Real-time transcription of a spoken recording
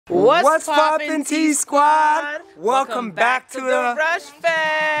What's poppin', T-Squad? Welcome back to the Rush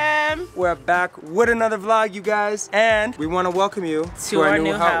Fam. We're back with another vlog, you guys, and we want to welcome you to our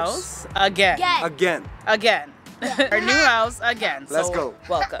new house again. Our new house again. Let's go.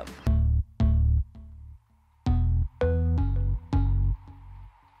 Welcome.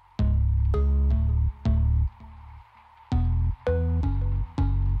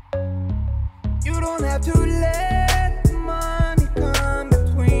 You don't have to let the money come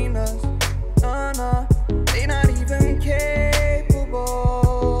between us. No, they're not even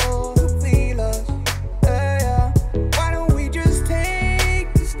capable to feel us. Yeah. Why don't we just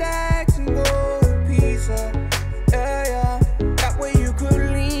take the stacks and go to pizza? Yeah. That way you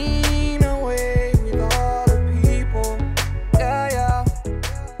could lean away with all the people. Yeah.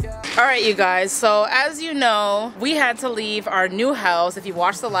 All right, you guys. So as you know, we had to leave our new house. If you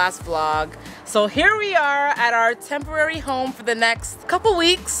watched the last vlog. So here we are at our temporary home for the next couple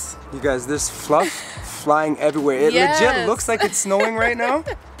weeks. You guys, there's fluff flying everywhere. It legit looks like it's snowing right now.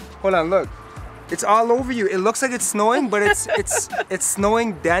 Hold on, look. It's all over you. It looks like it's snowing, but it's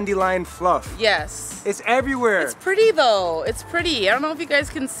snowing dandelion fluff. Yes. It's everywhere. It's pretty though. It's pretty. I don't know if you guys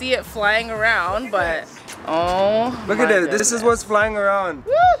can see it flying around, but oh. Look at it. This is what's flying around.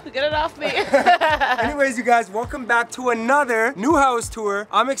 Woo! Get it off me. Anyways, you guys, welcome back to another new house tour.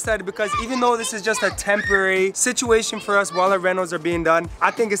 I'm excited because even though this is just a temporary situation for us while our rentals are being done,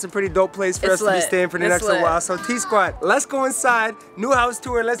 I think it's a pretty dope place for us to be staying for the next little while. So T-Squad, let's go inside. New house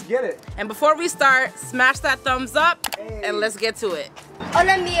tour, let's get it. And before we start, smash that thumbs up and let's get to it.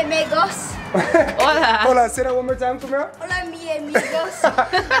 Hola mi amigos. Hola. Hold on, say that one more time, come here. Hola mi amigos.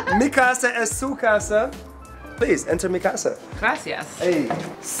 Mi casa es su casa. Please, enter mi casa. Gracias. Hey.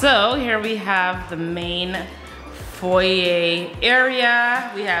 So here we have the main foyer area.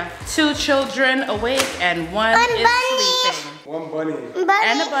 We have 2 children awake and one is sleeping. One bunny.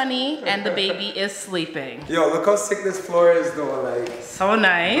 And a bunny, and the baby is sleeping. Yo, look how sick this floor is though, like. So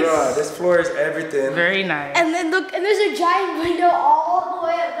nice. Bro, this floor is everything. Very nice. And then look, and there's a giant window all the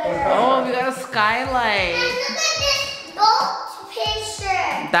way up there. Oh, we got a skylight. And look at this goat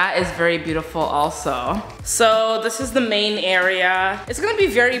picture. That is very beautiful also. So this is the main area. It's gonna be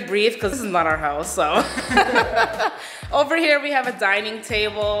very brief because this is not our house, so. Over here we have a dining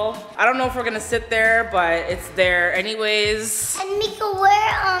table. I don't know if we're gonna sit there, but it's there anyways. And we can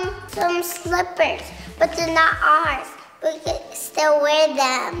wear some slippers, but they're not ours. We can still wear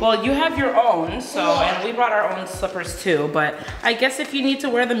them. Well, you have your own, so, and we brought our own slippers too, but I guess if you need to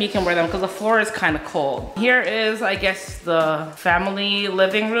wear them, you can wear them because the floor is kind of cold. Here is, I guess, the family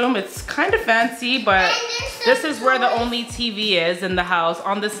living room. It's kind of fancy, but this is where the only TV is in the house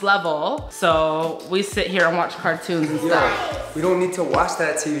on this level. So we sit here and watch cartoons and stuff. We don't need to watch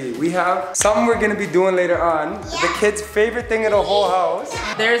that TV. We have something we're gonna be doing later on. The kids' favorite thing in the whole house.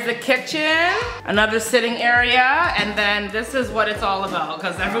 There's the kitchen, another sitting area, and then this is what it's all about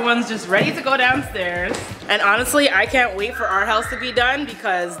because everyone's just ready to go downstairs. And honestly, I can't wait for our house to be done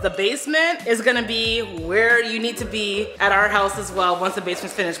because the basement is gonna be where you need to be at our house as well once the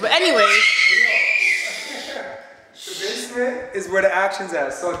basement's finished. But anyways. The basement is where the action's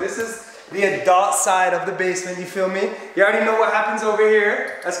at. So this is the adult side of the basement, you feel me? You already know what happens over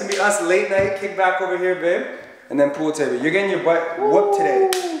here. That's gonna be us late night, kick back over here, babe. And then pool table. You're getting your butt whooped today.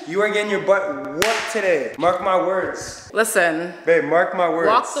 You are getting your butt whooped today. Mark my words. Listen. Babe, mark my words.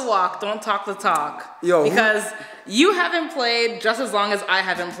 Walk the walk, don't talk the talk. Yo. Because you haven't played just as long as I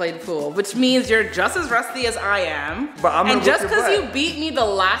haven't played pool, which means you're just as rusty as I am. But I'm gonna and just whoop your because you butt. beat me the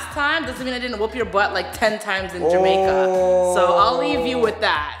last time doesn't mean I didn't whoop your butt like 10 times in Jamaica. So I'll leave you with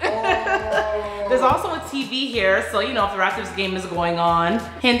that. There's also a TV here, so you know if the Raptors game is going on,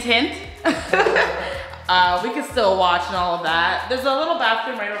 hint hint. We can still watch and all of that. There's a little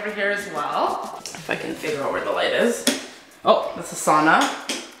bathroom right over here as well. If I can figure out where the light is. Oh, that's a sauna.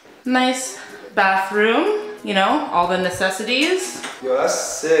 Nice bathroom, you know, all the necessities. Yo, that's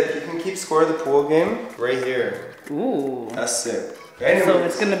sick. You can keep score of the pool game right here. Ooh. That's sick. Anyways. So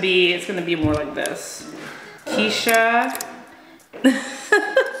it's gonna be more like this. Keisha,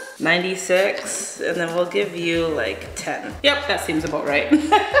 96, and then we'll give you like 10. Yep, that seems about right.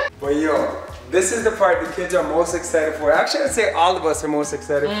 But yo, this is the part the kids are most excited for. Actually, I'd say all of us are most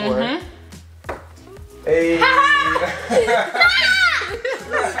excited for. Hey. The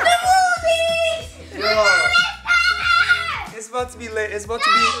movies! Yo. It's about to be lit. It's about to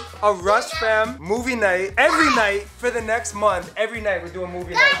be a Rush Fam movie night every night for the next month. Every night we're doing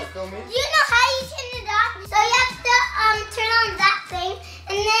movie night. You feel me? You know how you turn it off? So you have to turn on that thing,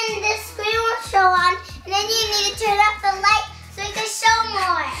 and then the screen will show on, and then you need to turn up the light so we can show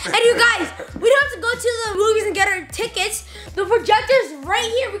more. And you guys, we don't have to go to the movies and get our tickets. The projector's right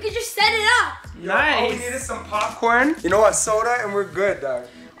here. We can just set it up. Nice. All we need is some popcorn, you know, a soda, and we're good, dog.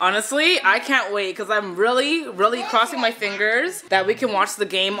 Honestly, I can't wait because I'm really crossing my fingers that we can watch the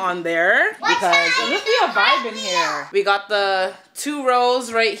game on there because there's be a vibe in here. We got the 2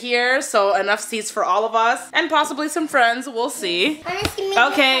 rows right here, so enough seats for all of us and possibly some friends. We'll see.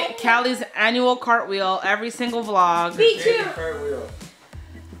 Okay, Callie's annual cartwheel every single vlog. Me too. Cartwheel.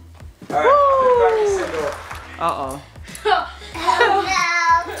 All right, Uh-oh. Oh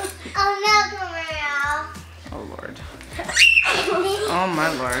no. Oh no, Camaro. Oh, Lord. Oh, my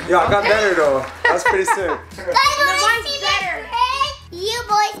Lord. Yeah, I got better though. That's pretty sick. Guys, wanna see better. You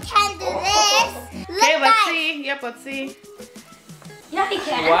boys can do this. Look, Okay, let's guys. see. Yep, let's see. Yeah, you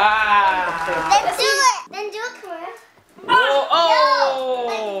can. Wow. Let's do it. Then do it, Camaro.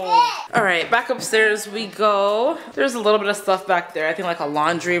 Oh. All right, back upstairs we go. There's a little bit of stuff back there. I think like a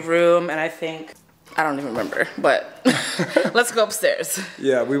laundry room, and I don't even remember, but let's go upstairs.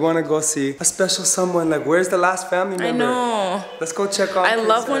 Yeah, we want to go see a special someone. Like, where's the last family member? I know. Let's go check on I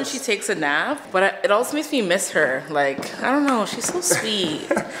love when Princess. she takes a nap, but it also makes me miss her. Like, I don't know, she's so sweet.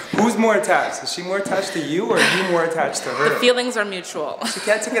 Who's more attached? Is she more attached to you or are you more attached to her? The feelings are mutual. She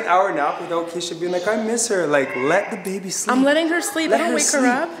can't take an hour nap without Keisha being like, I miss her. Like, let the baby sleep. I'm letting her sleep. Let I don't her wake sleep.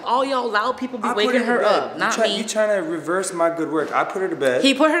 her up. All y'all loud people be I put waking to her bed. up, not me. You trying to reverse my good work. I put her to bed.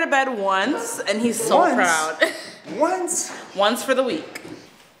 He put her to bed once, and he's so Once? proud. Once? Once for the week.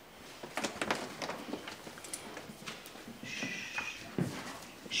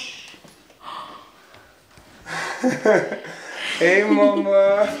 Hey,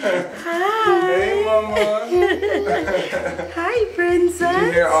 mama. Hi. Hey, mama. Hi, princess. Did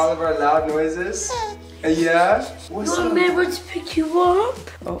you hear all of our loud noises? Yeah? What's up? Able to pick you up.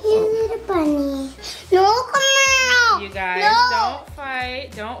 You little bunny. No, Camaro. You guys, No.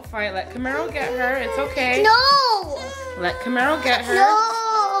 don't fight. Let Camaro get her. It's okay. No. Let Camaro get her.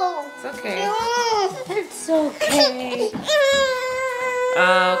 No. It's okay. No. It's okay.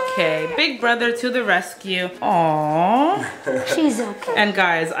 Okay, big brother to the rescue. Aww. She's okay. And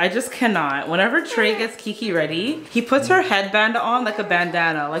guys, I just cannot. Whenever Trey gets Kiki ready, he puts her headband on like a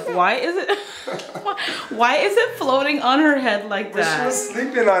bandana. Like, why is it why is it floating on her head like But she that? was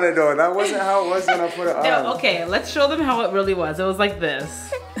sleeping on it though. That wasn't how it was when I put it on. No, okay, let's show them how it really was. It was like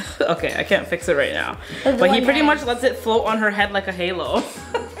this. Okay, I can't fix it right now. But he pretty much lets it float on her head like a halo.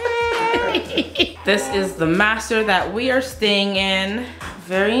 This is the master that we are staying in.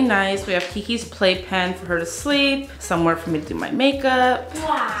 Very nice. We have Kiki's playpen for her to sleep. Somewhere for me to do my makeup.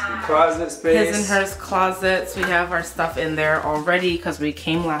 Closet space. His and hers closets. We have our stuff in there already because we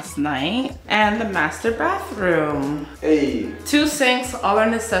came last night. And the master bathroom. Hey. 2 sinks, all our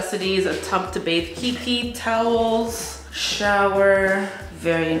necessities, a tub to bathe Kiki, towels, shower.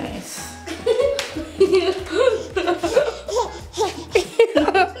 Very nice.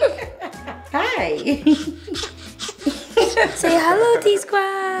 Hi. Say hello,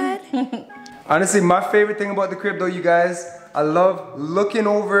 T-Squad. Honestly, my favorite thing about the crib though, you guys, I love looking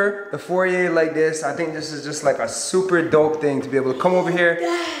over the foyer like this. I think this is just like a super dope thing to be able to come over here.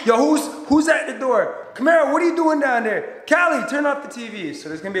 Yo, who's at the door? Camaro, what are you doing down there? Callie, turn off the TV. So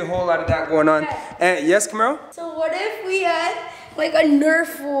there's gonna be a whole lot of that going on. And yes, Camaro? So what if we had like a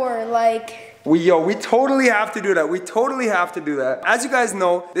Nerf war, like... We totally have to do that. We totally have to do that. As you guys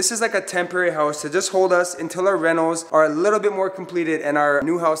know, this is like a temporary house to just hold us until our rentals are a little bit more completed and our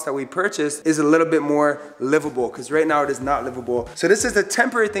new house that we purchased is a little bit more livable, because right now it is not livable. So this is a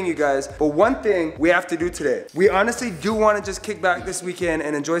temporary thing, you guys. But one thing we have to do today, we honestly do want to just kick back this weekend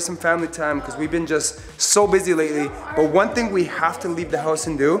and enjoy some family time because we've been just so busy lately. But one thing we have to leave the house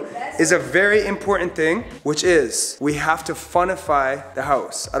and do is a very important thing, which is we have to funify the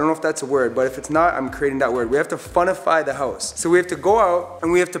house. I don't know if that's a word, but if it's not, I'm creating that word. We have to funify the house. So we have to go out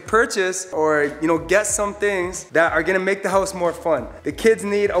and we have to purchase or, get some things that are gonna make the house more fun. The kids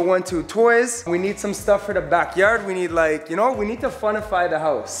need a 1-2 toys. We need some stuff for the backyard. We need we need to funify the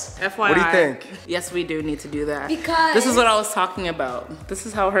house. FYI. What do you think? Yes, we do need to do that. Because- this is what I was talking about. This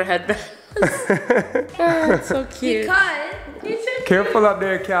is how her headband is. So cute. Because... Careful up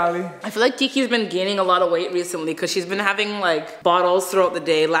there, Callie. I feel like Kiki's been gaining a lot of weight recently because she's been having like bottles throughout the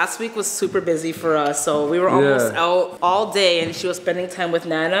day. Last week was super busy for us, so we were almost out all day and she was spending time with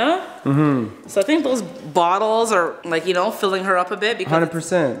Nana. So I think those bottles are like, filling her up a bit because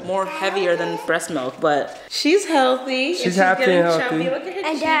 100%. it's more heavier than breast milk, but she's healthy. She's happy and healthy. Chubby. Look at her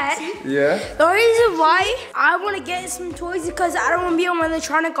And cheeks. Dad, Yeah? the reason why I want to get some toys is because I don't want to be on my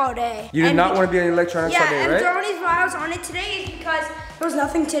electronic all day. You do not want to be on your electronics all day, and right? Throwing these bottles on it today days because there was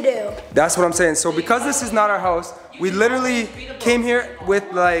nothing to do. That's what I'm saying. So because this is not our house, we literally came here with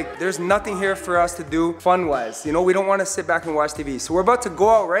like, there's nothing here for us to do fun-wise. You know, we don't want to sit back and watch TV. So we're about to go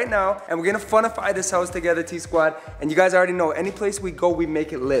out right now and we're going to funify this house together, T-Squad. And you guys already know, any place we go, we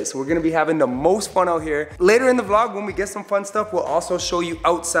make it lit. So we're going to be having the most fun out here. Later in the vlog, when we get some fun stuff, we'll also show you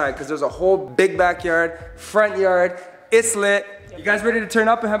outside because there's a whole big backyard, front yard. It's lit. You guys ready to turn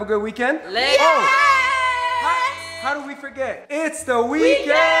up and have a good weekend? Let's How do we forget? It's the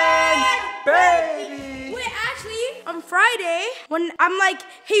weekend, baby! Wait, actually, on Friday, when I'm like,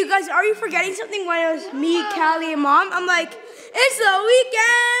 hey, you guys, are you forgetting something? When it was me, Callie, and Mom, I'm like, it's the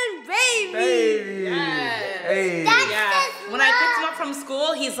weekend, baby! Baby! Yes. Hey! Yeah. When I picked him up from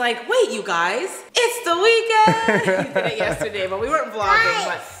school, he's like, wait, you guys, it's the weekend! He did it yesterday, but we weren't vlogging,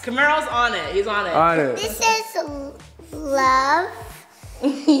 but Camaro's on it. He's on it. On it. This is love.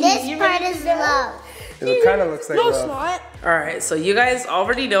 This part is love. It kind of looks like No, it's love. not. All right, so you guys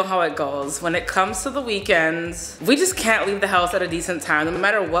already know how it goes. When it comes to the weekends, we just can't leave the house at a decent time, no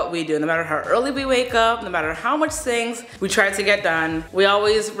matter what we do, no matter how early we wake up, no matter how much things we try to get done. We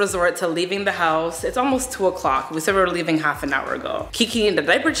always resort to leaving the house. It's almost 2 o'clock. We said we were leaving half an hour ago. Kiki needed a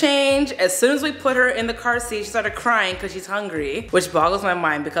diaper change. As soon as we put her in the car seat, she started crying because she's hungry, which boggles my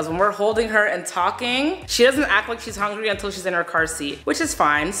mind because when we're holding her and talking, she doesn't act like she's hungry until she's in her car seat, which is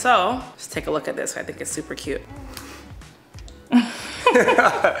fine. So just take a look at this. I think it's super cute.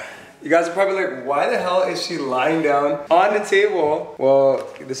 You guys are probably like, why the hell is she lying down on the table? Well,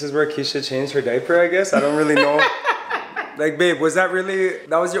 this is where Keisha changed her diaper, I guess. I don't really know. Like, babe, was that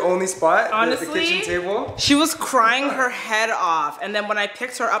was your only spot? Honestly, the kitchen table? She was crying her head off, and then when I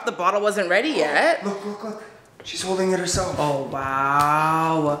picked her up, the bottle wasn't ready yet. Look. She's holding it herself. Oh,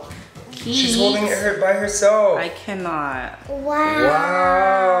 wow. She's holding it by herself. I cannot.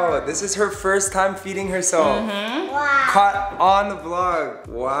 Wow. This is her first time feeding herself. Wow. Caught on the vlog.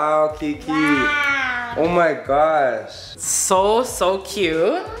 Wow, Kiki. Wow. Oh my gosh. So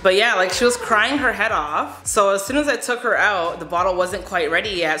cute. But yeah, like she was crying her head off. So as soon as I took her out, the bottle wasn't quite ready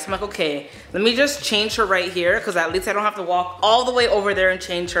yet. So I'm like, okay, let me just change her right here because at least I don't have to walk all the way over there and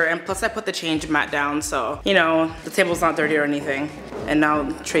change her. And plus I put the change mat down. So, you know, the table's not dirty or anything. And now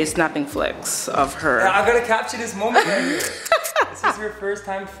Trey's snapping flicks of her. Yeah, I gotta capture this moment right here. This is her first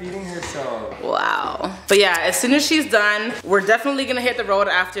time feeding herself. Wow. But yeah, as soon as she's done, we're definitely gonna hit the road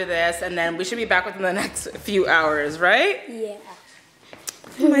after this and then we should be back within the next few hours, right? Yeah.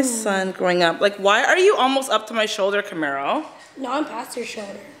 My son growing up. Like, why are you almost up to my shoulder, Camaro? No, I'm past your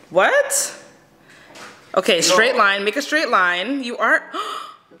shoulder. What? Okay, straight line. Make a straight line. You are...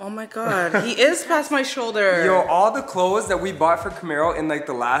 Oh my God, he is past my shoulder. Yo, all the clothes that we bought for Camaro in like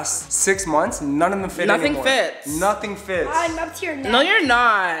the last 6 months, none of them fit Nothing anymore. fits. Nothing fits. I'm up to your neck. No, you're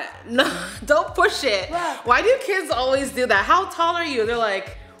not. No, don't push it. Look. Why do kids always do that? How tall are you? They're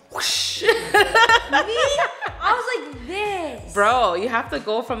like, whoosh. Me? I was like this. Bro, you have to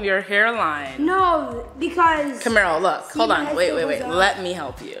go from your hairline. No, because... Camaro, look, hold my on. head Wait. still goes up. Let me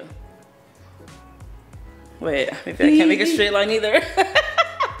help you. Wait, maybe I can't make a straight line either.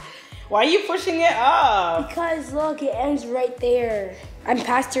 Why are you pushing it up? Because look, it ends right there. I'm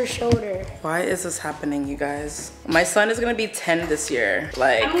past your shoulder. Why is this happening, you guys? My son is gonna be 10 this year.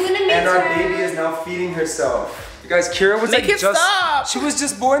 Like, I'm gonna make And our sure- baby is now feeding herself. You guys, Kirah was Make like it stop. she was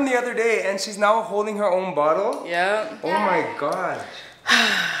just born the other day and she's now holding her own bottle. yeah. Oh my God.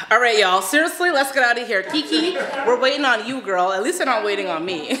 All right, y'all. Seriously, let's get out of here. Kiki, we're waiting on you, girl. At least they're not waiting on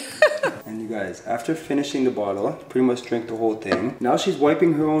me. And you guys, after finishing the bottle, pretty much drank the whole thing. Now she's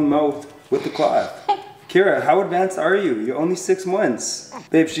wiping her own mouth with the cloth. Kirah, how advanced are you? You're only 6 months.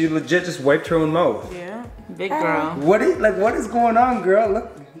 Babe, she legit just wiped her own mouth. Yeah, big girl. What is going on, girl?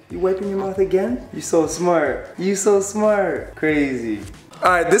 Look, you wiping your mouth again? You so smart. You so smart. Crazy. All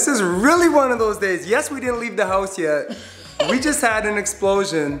right, this is really one of those days. Yes, we didn't leave the house yet. We just had an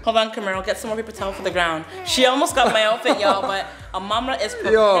explosion. Hold on, Camaro. Get some more paper towel for the ground. She almost got my outfit, y'all, but a mama is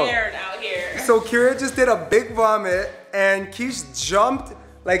prepared out here. So Kirah just did a big vomit and Keish jumped,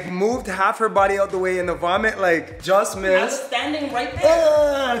 like moved half her body out the way and the vomit like just I was missed. standing right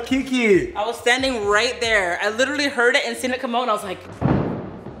there. Kiki. I was standing right there. I literally heard it and seen it come out and I was like,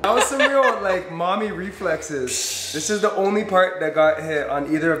 That was some real like mommy reflexes. This is the only part that got hit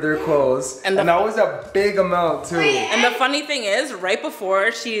on either of their clothes. And that was a big amount too. and the funny thing is, right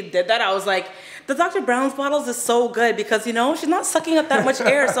before she did that, I was like, the Dr. Brown's bottles is so good because, you know, she's not sucking up that much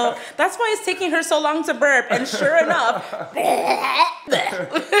air. So that's why it's taking her so long to burp. And sure enough,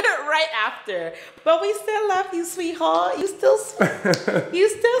 right after. But we still love you, sweetheart. You still sweet. You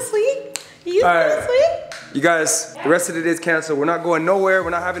still sweet. You Alright. sweet? You guys, the rest of the day is canceled. We're not going nowhere.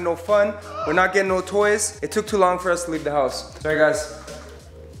 We're not having no fun. We're not getting no toys. It took too long for us to leave the house. Sorry, guys.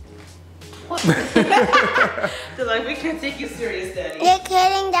 They're like, we can't take you serious, Daddy. You're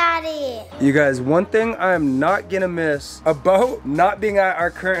kidding, Daddy. You guys, one thing I am not gonna miss about not being at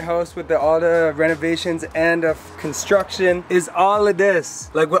our current house with all the renovations and the construction is all of this.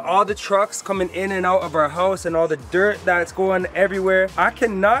 Like with all the trucks coming in and out of our house and all the dirt that's going everywhere. I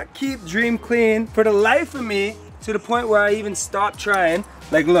cannot keep Dream clean for the life of me, to the point where I even stopped trying.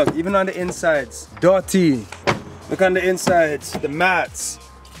 Like look, even on the insides, dirty. Look on the insides, the mats,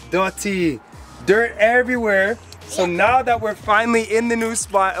 dirty, dirt everywhere. So now that we're finally in the new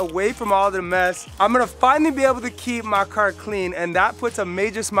spot, away from all the mess, I'm gonna finally be able to keep my car clean, and that puts a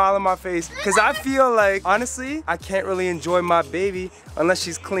major smile on my face, because I feel like, honestly, I can't really enjoy my baby unless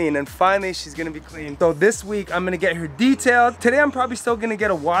she's clean, and finally she's gonna be clean. So this week I'm gonna get her detailed. Today I'm probably still gonna get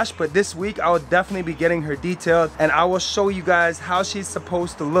a wash, but this week I will definitely be getting her detailed, and I will show you guys how she's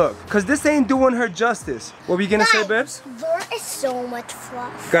supposed to look, because this ain't doing her justice. What were you gonna say, Bibs? There is so much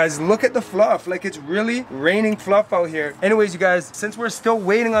fluff. Guys, look at the fluff. Like, it's really raining fluff out here. Anyways, you guys, since we're still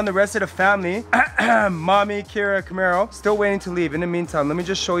waiting on the rest of the family, Mommy, Kirah, Camaro, still waiting to leave. In the meantime, let me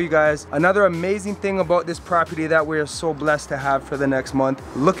just show you guys another amazing thing about this property that we are so blessed to have for the next month.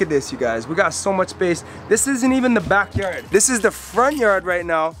 Look at this, you guys. We got so much space. This isn't even the backyard. This is the front yard right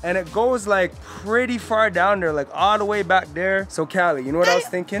now, and it goes like pretty far down there, like all the way back there. So Callie, you know what I was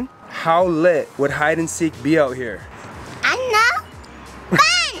thinking? How lit would hide and seek be out here? I know.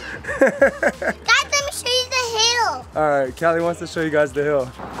 Fun! Guys, let me show you the hill. Alright, Callie wants to show you guys the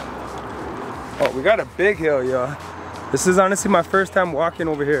hill. Oh, we got a big hill, y'all. This is honestly my first time walking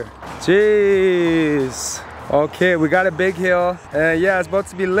over here. Jeez. Okay, we got a big hill. And yeah, it's about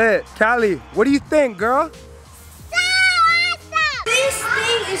to be lit. Callie, what do you think, girl? So awesome! This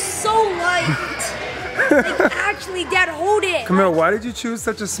thing is so light. Like, actually, Dad, hold it. Camille, why did you choose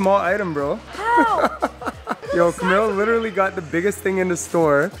such a small item, bro? How? Yo, Camille literally got the biggest thing in the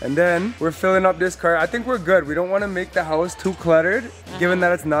store, and then we're filling up this cart. I think we're good. We don't want to make the house too cluttered, given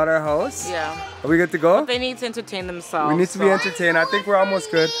that it's not our house. Yeah. Are we good to go? They need to entertain themselves. We need to be entertained. I think we're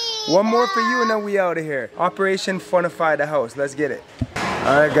almost good. One more for you and then we out of here. Operation Funify the house. Let's get it.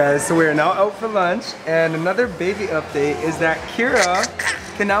 Alright guys, so we're now out for lunch, and another baby update is that Kirah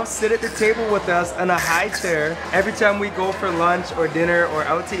can now sit at the table with us on a high chair every time we go for lunch or dinner or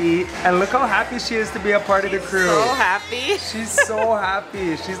out to eat. And look how happy she is to be a part of the crew. So happy. She's so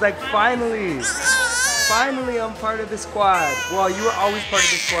happy. She's like, finally I'm part of the squad. Well, you were always part of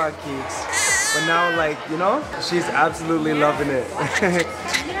the squad, Keeks. But now, like, you know, she's absolutely loving it.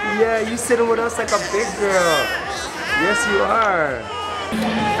 Yeah, you sitting with us like a big girl. Yes, you are.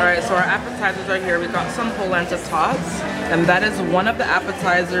 Alright, so our appetizers are here. We got some polenta tots, and that is one of the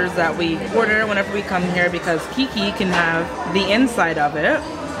appetizers that we order whenever we come here because Kiki can have the inside of it.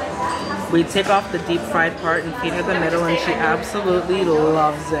 We take off the deep fried part and feed her the middle, and she absolutely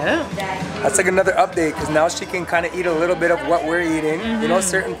loves it. That's like another update, because now she can kind of eat a little bit of what we're eating, you know,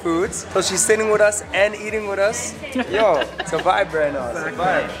 certain foods. So she's sitting with us and eating with us. Yo, it's a vibe right now, it's a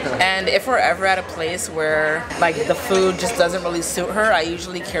vibe. And if we're ever at a place where like the food just doesn't really suit her, I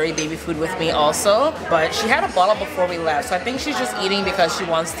usually carry baby food with me also. But she had a bottle before we left, so I think she's just eating because she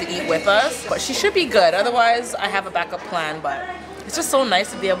wants to eat with us. But she should be good, otherwise I have a backup plan. But it's just so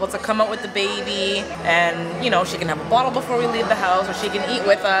nice to be able to come out with the baby, and you know, she can have a bottle before we leave the house, or she can eat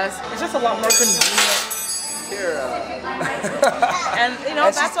with us. It's just a lot more convenient. And you know,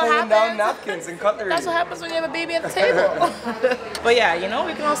 and that's what happens. Down happens. napkins and cutlery. That's what happens when you have a baby at the table. But yeah, you know,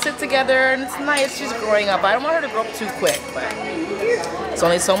 we can all sit together and it's nice. She's growing up. I don't want her to grow up too quick, but it's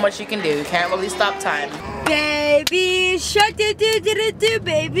only so much you can do. You can't really stop time. Baby shark do do do do do,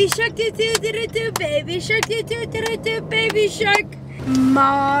 baby shark do do do do do, baby shark do do do do do, baby shark.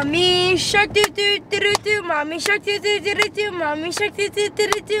 Mommy shark do do do do do, mommy shark do do do do do, mommy shark do do do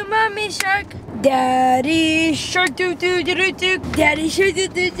do do, mommy shark. Daddy shark do do do do do, daddy shark do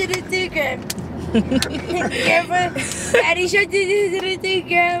do do do do, grandma. Daddy shark do do do do do,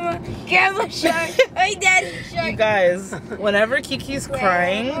 grandma shark. Hey, daddy shark. You guys, whenever Kiki's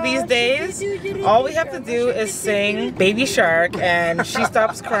crying these days, all we have to do is sing Baby Shark and she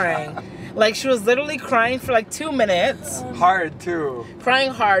stops crying. Like, she was literally crying for like 2 minutes. Hard too.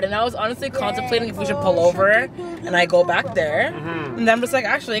 Crying hard, and I was honestly contemplating if we should pull over and I go back there. And then I'm just like,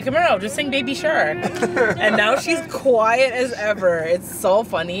 actually, come here, just sing Baby Shark. And now she's quiet as ever. It's so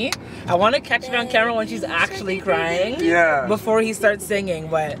funny. I want to catch it on camera when she's actually crying. Yeah. Before he starts singing,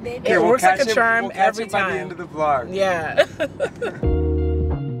 but it we'll works like a catch charm we'll catch every it by the end time. of the vlog. Yeah.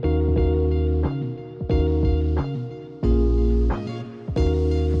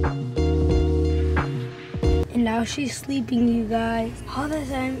 Now she's sleeping, you guys. All the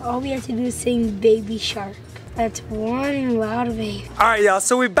time, all we have to do is sing Baby Shark. That's one loud baby. All right, y'all,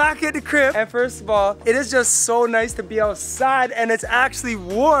 so we're back at the crib. And first of all, it is just so nice to be outside and it's actually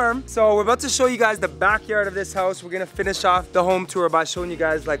warm. So we're about to show you guys the backyard of this house. We're gonna finish off the home tour by showing you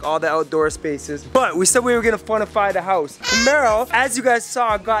guys like all the outdoor spaces. But we said we were gonna funify the house. Camaro, as you guys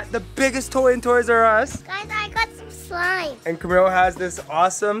saw, got the biggest toy in Toys R Us. Guys, I got some slime. And Camaro has this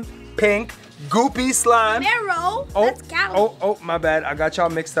awesome pink goopy slime. Camaro, Oh, that's Callie. oh, my bad. I got y'all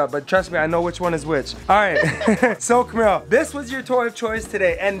mixed up, but trust me, I know which one is which. All right, so Camaro, this was your toy of choice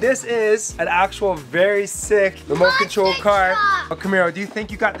today, and this is an actual very sick remote control car. But Camaro, do you think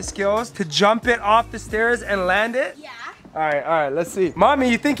you got the skills to jump it off the stairs and land it? Yeah. All right, let's see.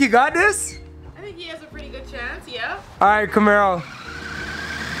 Mommy, you think you got this? I think he has a pretty good chance, yeah. All right, Camaro.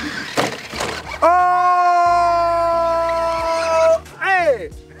 Oh! Hey!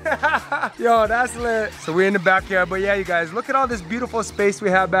 Yo, that's lit. So we're in the backyard, but yeah, you guys, look at all this beautiful space we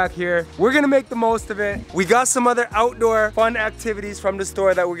have back here. We're gonna make the most of it. We got some other outdoor fun activities from the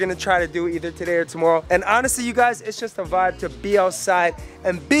store that we're gonna try to do either today or tomorrow. And honestly, you guys, it's just a vibe to be outside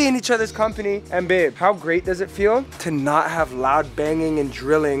and be in each other's company. And babe, how great does it feel to not have loud banging and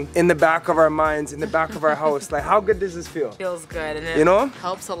drilling in the back of our minds, in the back of our house? Like, how good does this feel? Feels good, and it You know?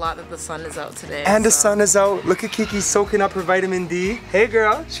 helps a lot that the sun is out today. And the sun is out. Look at Kiki soaking up her vitamin D. Hey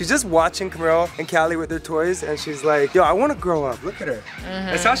girl. She's just watching Camaro and Callie with their toys and she's like, yo, I want to grow up. Look at her.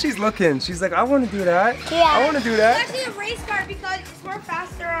 That's how she's looking. She's like, I want to do that. Yeah. I want to do that. It's actually a race car because it's more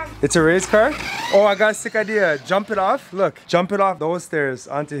faster. It's a race car? Oh, I got a sick idea. Jump it off. Look, jump it off those stairs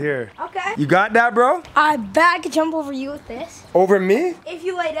onto here. Okay. You got that, bro? I bet I could jump over you with this. Over me? If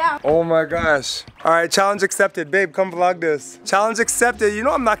you lay down. Oh my gosh. All right, challenge accepted. Babe, come vlog this. Challenge accepted. You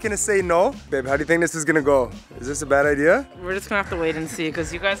know I'm not gonna say no. Babe, how do you think this is gonna go? Is this a bad idea? We're just gonna have to wait and see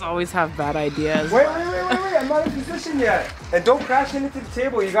because you guys always have bad ideas. Wait. I'm not in position yet. And don't crash into the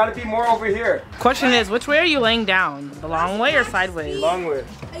table. You gotta be more over here. Question is, which way are you laying down? The long way or sideways? Long way.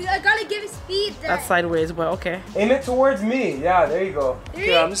 I gotta give it speed. That's sideways, but okay. Aim it towards me. Yeah, there you go. 3,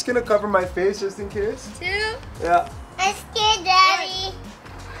 Okay, I'm just gonna cover my face just in case. 2. Yeah. I'm scared, Daddy.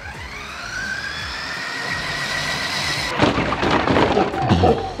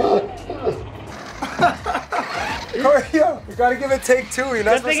 Hurry up. You gotta give it take 2. You're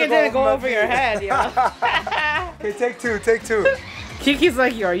not Good supposed thing to it didn't go my over your face. head, yo. Okay, take 2, take 2. Kiki's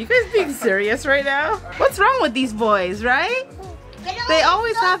like, yo, are you guys being serious right now? What's wrong with these boys, right? They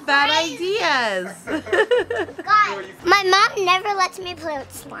always have bad ideas. Guys, my mom never lets me play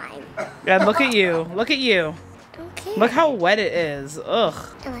with slime. Yeah, look at you. Look at you. Okay. Look how wet it is. Ugh.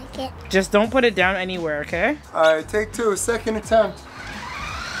 I like it. Just don't put it down anywhere, okay? All right, take 2, second attempt.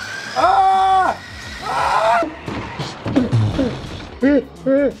 Ah! Ah! Yo,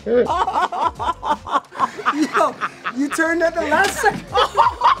 you turned at the last second.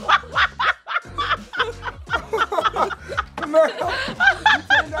 Camaro, you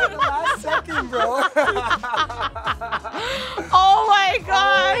turned at the last second, bro. Oh my god!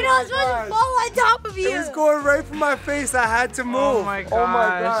 I was supposed to fall on top of It you. was going right for my face. I had to move. Oh my gosh. Oh my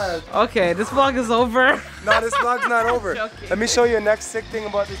gosh. Okay, this vlog is over. No, this vlog's not over. Joking. Let me show you a next sick thing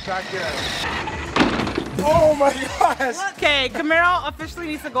about this backyard. Oh my gosh. Okay, Camaro officially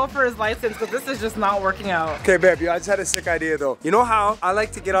needs to go for his license because this is just not working out. Okay, babe, I just had a sick idea though. You know how I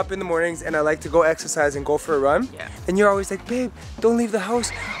like to get up in the mornings and I like to go exercise and go for a run? Yeah. And you're always like, babe, don't leave the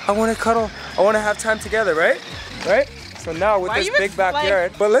house. I want to cuddle. I want to have time together, right? Right? So now with Why this you big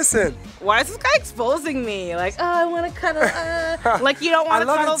backyard, but listen. Why is this guy exposing me? Like, oh, I want to cuddle. Like you don't want I to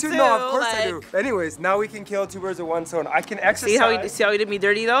cuddle love it too. too. No, of course like, I do. Anyways, now we can kill 2 birds with 1 stone. I can exercise. See how he did me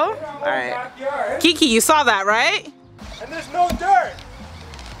dirty though? All right. Backyard, Kiki, you saw that, right? and there's no dirt.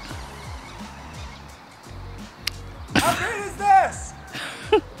 How great is this?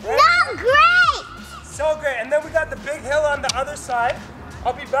 No, great! So great. And then we got the big hill on the other side.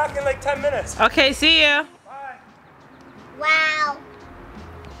 I'll be back in like 10 minutes. Okay, see ya. Bye. Wow.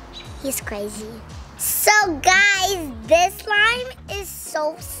 He's crazy. So guys, this slime is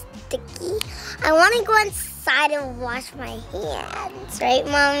so sticky. I want to go inside and wash my hands. Right,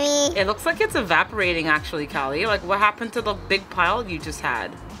 Mommy? It looks like it's evaporating actually, Callie. Like what happened to the big pile you just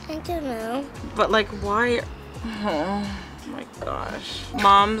had? I don't know. But like why? Oh my gosh.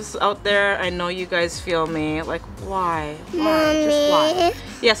 Moms out there, I know you guys feel me. Like why? Why? Just why? Mommy,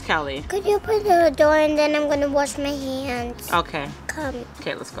 Yes, Callie. could you open the door and then I'm going to wash my hands? Okay. Come.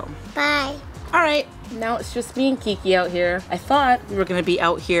 Okay, let's go. Bye. All right, now it's just me and Kiki out here. I thought we were gonna be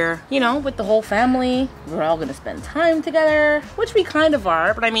out here, you know, with the whole family. We're all gonna spend time together, which we kind of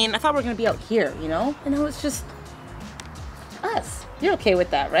are, but I mean, I thought we were gonna be out here, you know? And now it's just us. You're okay with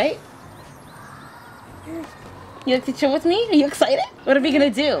that, right? You like to chill with me? Are you excited? What are we gonna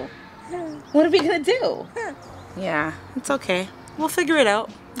do? What are we gonna do? Yeah, it's okay. We'll figure it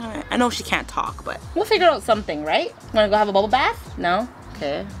out. Alright, I know she can't talk, but we'll figure out something, right? Wanna go have a bubble bath? No?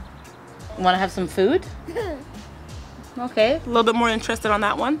 Okay. Wanna have some food? Okay, a little bit more interested on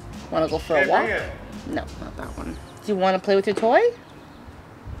that one. Wanna go for a walk? No, not that one. Do you wanna play with your toy?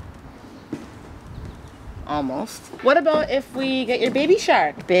 Almost. What about if we get your baby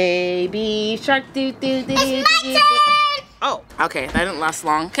shark? Baby shark, do do do do. It's my turn! Oh, okay, that didn't last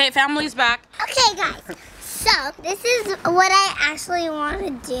long. Okay, family's back. Okay, guys. So, this is what I actually want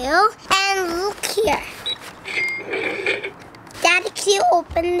to do. And look here. Daddy, can you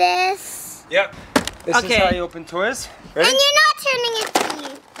open this? Yep. This is how you open toys. Ready? And you're not turning it to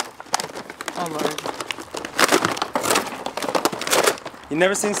you. Oh, Lord. You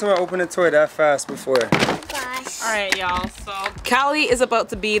never seen someone open a toy that fast before. Oh, gosh. All right, y'all. So Callie is about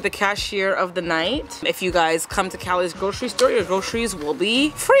to be the cashier of the night. If you guys come to Callie's grocery store, your groceries will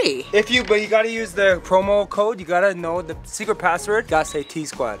be free. But you gotta use the promo code. You gotta know the secret password. Gotta say T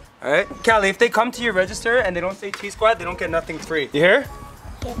Squad. All right, Callie. If they come to your register and they don't say T Squad, they don't get nothing free. You hear?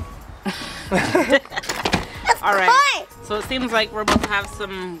 Yeah. All right. So it seems like we're about to have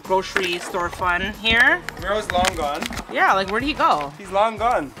some grocery store fun here. Miro's long gone. Yeah, like where did he go? He's long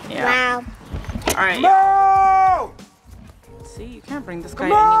gone. Yeah. Wow. All right. No! See, you can't bring this guy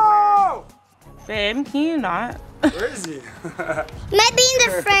No! anywhere. Babe, can you not? Where is he? Maybe in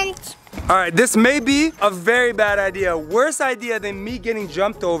the front. All right, this may be a very bad idea. Worse idea than me getting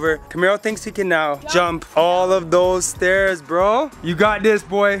jumped over. Camaro thinks he can now jump all of those stairs, bro. You got this,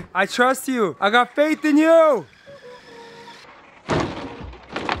 boy. I trust you. I got faith in you.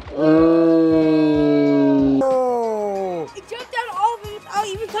 Oh. I jumped down all of them without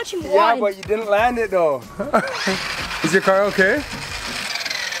even touching one. Yeah, but you didn't land it though. Is your car okay?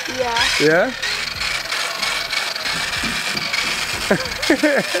 Yeah. Yeah?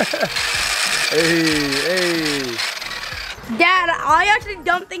 Hey. Dad, I actually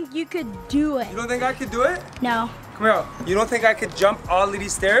don't think you could do it. You don't think I could do it? No, Come here. You don't think I could jump all of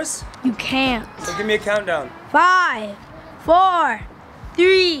these stairs? you can't. So give me a countdown. 5, 4,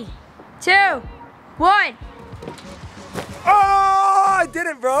 3, 2, 1. Oh, I did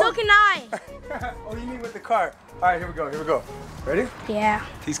it, bro. So can I. Oh, you mean with the car. All right, here we go. Ready? Yeah.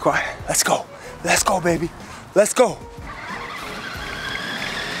 He's quiet. Let's go, baby. Let's go.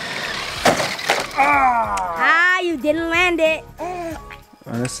 Ah, you didn't land it.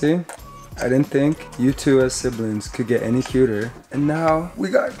 Honestly, I didn't think you two as siblings could get any cuter. And now we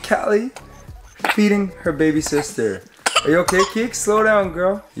got Callie feeding her baby sister. Are you okay, Keek? Slow down,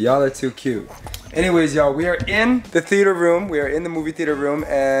 girl. Y'all are too cute. Anyways, y'all, we are in the theater room. We are in the movie theater room,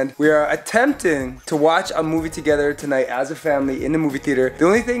 and we are attempting to watch a movie together tonight as a family in the movie theater. The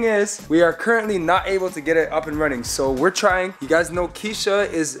only thing is, we are currently not able to get it up and running, so we're trying. You guys know Keisha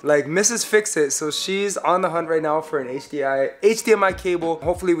is like Mrs. Fix-It, so she's on the hunt right now for an HDMI cable.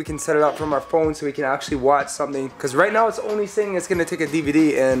 Hopefully we can set it up from our phone so we can actually watch something, because right now it's only saying it's gonna take a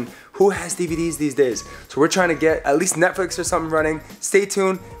DVD, and who has DVDs these days? So we're trying to get at least Netflix or something running. Stay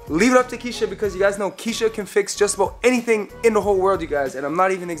tuned. Leave it up to Keisha, because you guys know Keisha can fix just about anything in the whole world, you guys, and I'm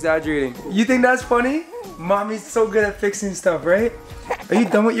not even exaggerating. You think that's funny? Mommy's so good at fixing stuff, right? Are you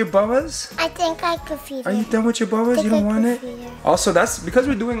done with your bubbas? I think I could feed Are it. you done with your bubbas? You don't want it? Also, that's because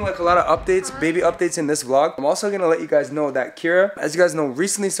we're doing like a lot of updates, baby updates in this vlog. I'm also gonna let you guys know that Kirah, as you guys know,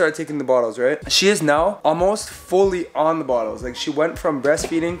 recently started taking the bottles, right? She is now almost fully on the bottles. Like, she went from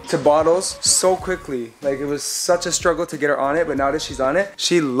breastfeeding to bottles so quickly. Like, it was such a struggle to get her on it, but now that she's on it,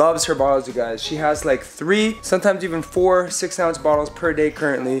 she loves her bottles, you guys. She has like 3, sometimes even 4 6-ounce bottles per day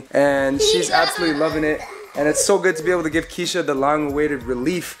currently, and she's absolutely loving it. And it's so good to be able to give Keisha the long-awaited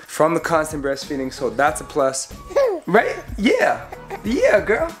relief from the constant breastfeeding, so that's a plus. Right? Yeah. Yeah,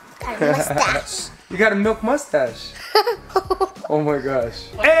 girl. Got a mustache. You got a milk mustache. Oh my gosh.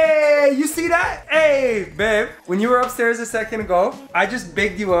 Hey, you see that? Hey, babe. When you were upstairs a second ago, I just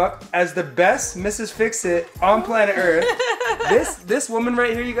bigged you up as the best Mrs. Fix-It on planet Earth. This woman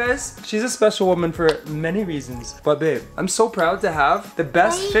right here, you guys, she's a special woman for many reasons. But babe, I'm so proud to have the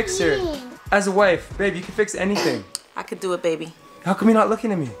best fixer as a wife. Babe, you can fix anything. I could do it, baby. How come you're not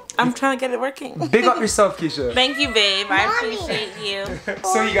looking at me? I'm trying to get it working. Big up yourself, Keisha. Thank you, babe. I appreciate you.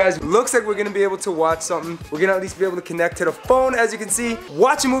 So you guys, looks like we're gonna be able to watch something. We're gonna at least be able to connect to the phone, as you can see.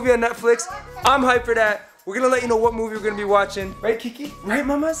 Watch a movie on Netflix. I'm hyped for that. We're gonna let you know what movie we're gonna be watching. Right, Kiki? Right,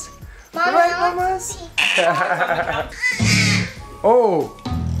 mamas? Right, mamas? Oh,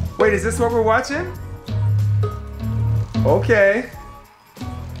 wait, is this what we're watching? Okay.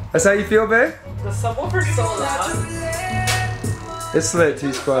 That's how you feel, babe? The subwoofer's so loud. It's lit,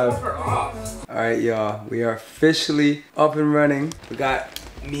 T-Squad. All Alright, y'all. We are officially up and running. We got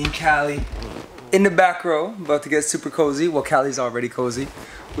me and Callie in the back row, about to get super cozy. Well, Callie's already cozy.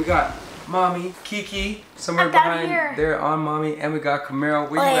 We got Mommy, Kiki, somewhere behind there on Mommy, and we got Camaro.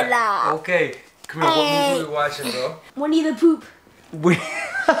 Where you at? Okay, Camaro, what movie are we watching, bro? Winnie the Poop.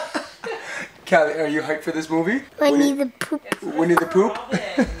 Callie, are you hyped for this movie? Winnie the Poop. Winnie the Poop?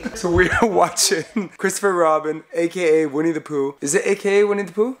 So we are watching Christopher Robin, aka Winnie the Pooh. Is it aka Winnie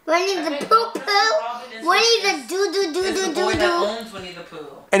the Pooh? Winnie the Pooh Pooh. Winnie the owns Winnie the Pooh.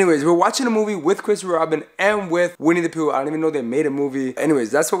 Anyways, we're watching a movie with Christopher Robin and with Winnie the Pooh. I don't even know they made a movie. Anyways,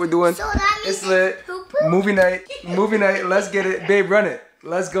 that's what we're doing. So that means it's lit. Movie night. Movie night. Let's get it. Babe, run it.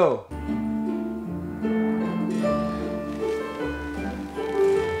 Let's go.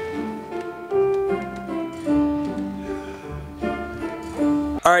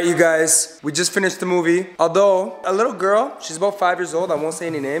 Alright, you guys, we just finished the movie. Although, a little girl, she's about 5 years old, I won't say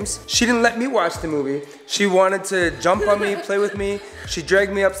any names. She didn't let me watch the movie. She wanted to jump on me, play with me. She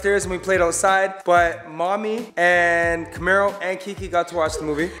dragged me upstairs and we played outside. But Mommy and Camaro and Kiki got to watch the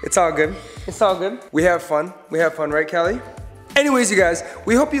movie. It's all good. It's all good. We have fun. We have fun, right, Callie? Anyways, you guys,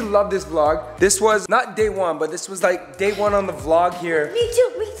 we hope you love this vlog. This was not day one, but this was like day one on the vlog here. Me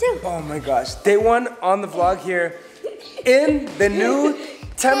too, me too. Oh my gosh. Day one on the vlog here in the new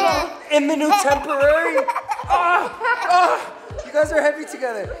temporary. You guys are heavy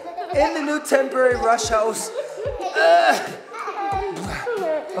together. In the new temporary rush house.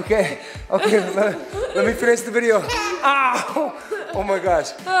 Okay, let me finish the video. Oh my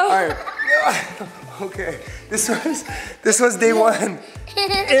gosh. All right. Okay, this was day one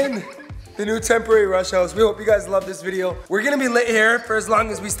in the new temporary rush house. We hope you guys love this video. We're gonna be lit here for as long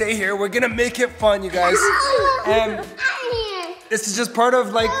as we stay here. We're gonna make it fun, you guys. And this is just part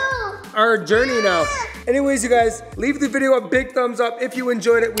of like our journey now. Anyways, you guys, leave the video a big thumbs up if you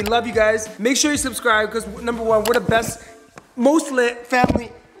enjoyed it. We love you guys. Make sure you subscribe because number one, we're the best, most lit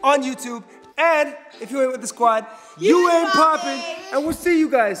family on YouTube. And if you ain't with the squad, you ain't popping. And we'll see you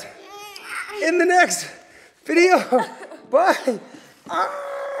guys in the next video. Bye.